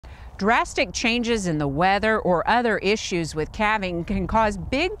Drastic changes in the weather or other issues with calving can cause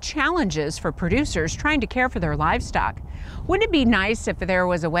big challenges for producers trying to care for their livestock. Wouldn't it be nice if there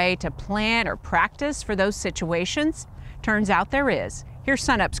was a way to plan or practice for those situations? Turns out there is. Here's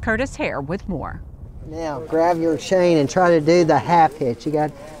Sunup's Curtis Hare with more. Now grab your chain and try to do the half hitch.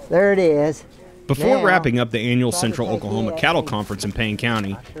 There it is. Before wrapping up the annual Central Oklahoma Cattle Conference in Payne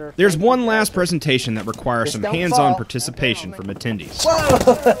County, there's one last presentation that requires some hands-on participation from attendees.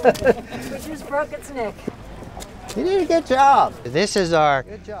 Whoa! We just broke its neck. You did a good job. This is our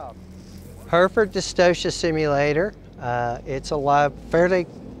Hereford dystocia simulator. It's a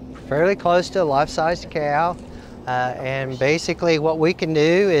fairly close to a life-sized cow. And basically what we can do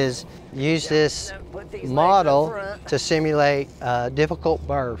is use this model to simulate difficult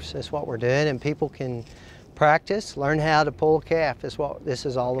births. That's what we're doing, and people can practice, learn how to pull a calf. That's what this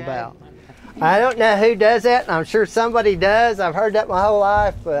is all about. I don't know who does that, and I'm sure somebody does. I've heard that my whole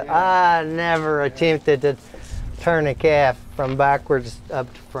life, but I never attempted to turn a calf from backwards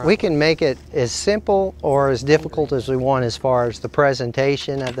up to front. We can make it as simple or as difficult as we want as far as the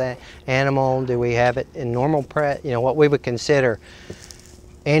presentation of the animal. Do we have it in normal, what we would consider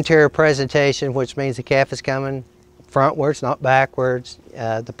anterior presentation, which means the calf is coming frontwards, not backwards.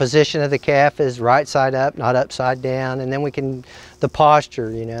 The position of the calf is right side up, not upside down. And then the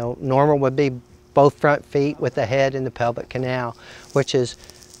posture, normal would be both front feet with the head in the pelvic canal, which is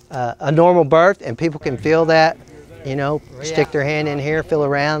a normal birth, and people can feel that. Stick their hand in here, feel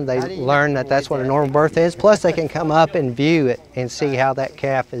around. They learn that that's what a normal birth is. Plus, they can come up and view it and see how that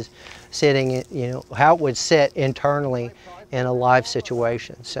calf is sitting, how it would sit internally in a live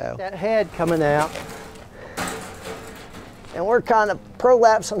situation. So that head coming out, and we're kind of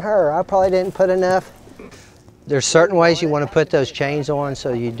prolapsing her. I probably didn't put enough. There's certain ways you want to put those chains on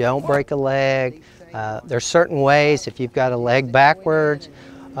so you don't break a leg. There's certain ways, if you've got a leg backwards,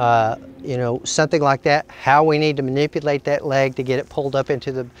 something like that, how we need to manipulate that leg to get it pulled up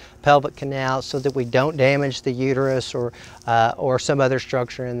into the pelvic canal so that we don't damage the uterus or some other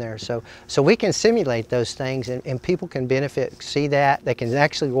structure in there. So we can simulate those things, and people can benefit, see that. They can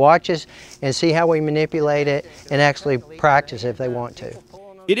actually watch us and see how we manipulate it and actually practice if they want to.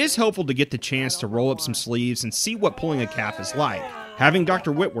 It is helpful to get the chance to roll up some sleeves and see what pulling a calf is like. Having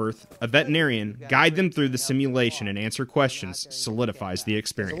Dr. Whitworth, a veterinarian, guide them through the simulation and answer questions solidifies the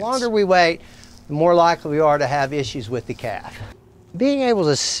experience. The longer we wait, the more likely we are to have issues with the calf. Being able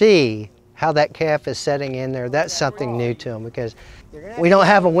to see how that calf is setting in there, that's something new to them, because we don't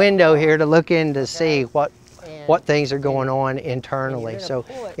have a window here to look in to see what things are going on internally. So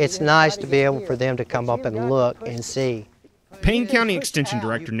it's nice to be able for them to come up and look and see. Payne County Extension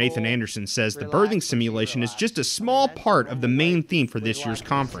Director Nathan Anderson says the birthing simulation is just a small part of the main theme for this year's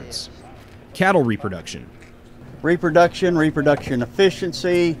conference: cattle reproduction. Reproduction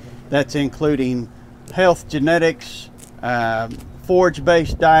efficiency, that's including health genetics,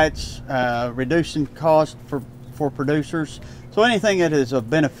 forage-based diets, reducing cost for producers. So anything that is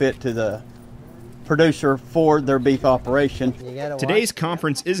of benefit to the producer for their beef operation. Today's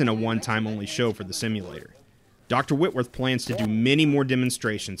conference isn't a one-time only show for the simulator. Dr. Whitworth plans to do many more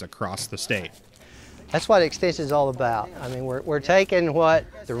demonstrations across the state. That's what Extension is all about. I mean, we're taking what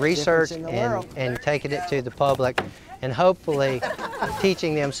the research and taking it to the public, and hopefully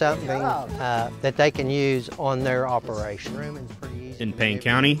teaching them something that they can use on their operation. In Payne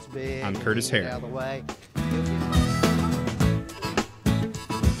County, I'm Curtis Hare.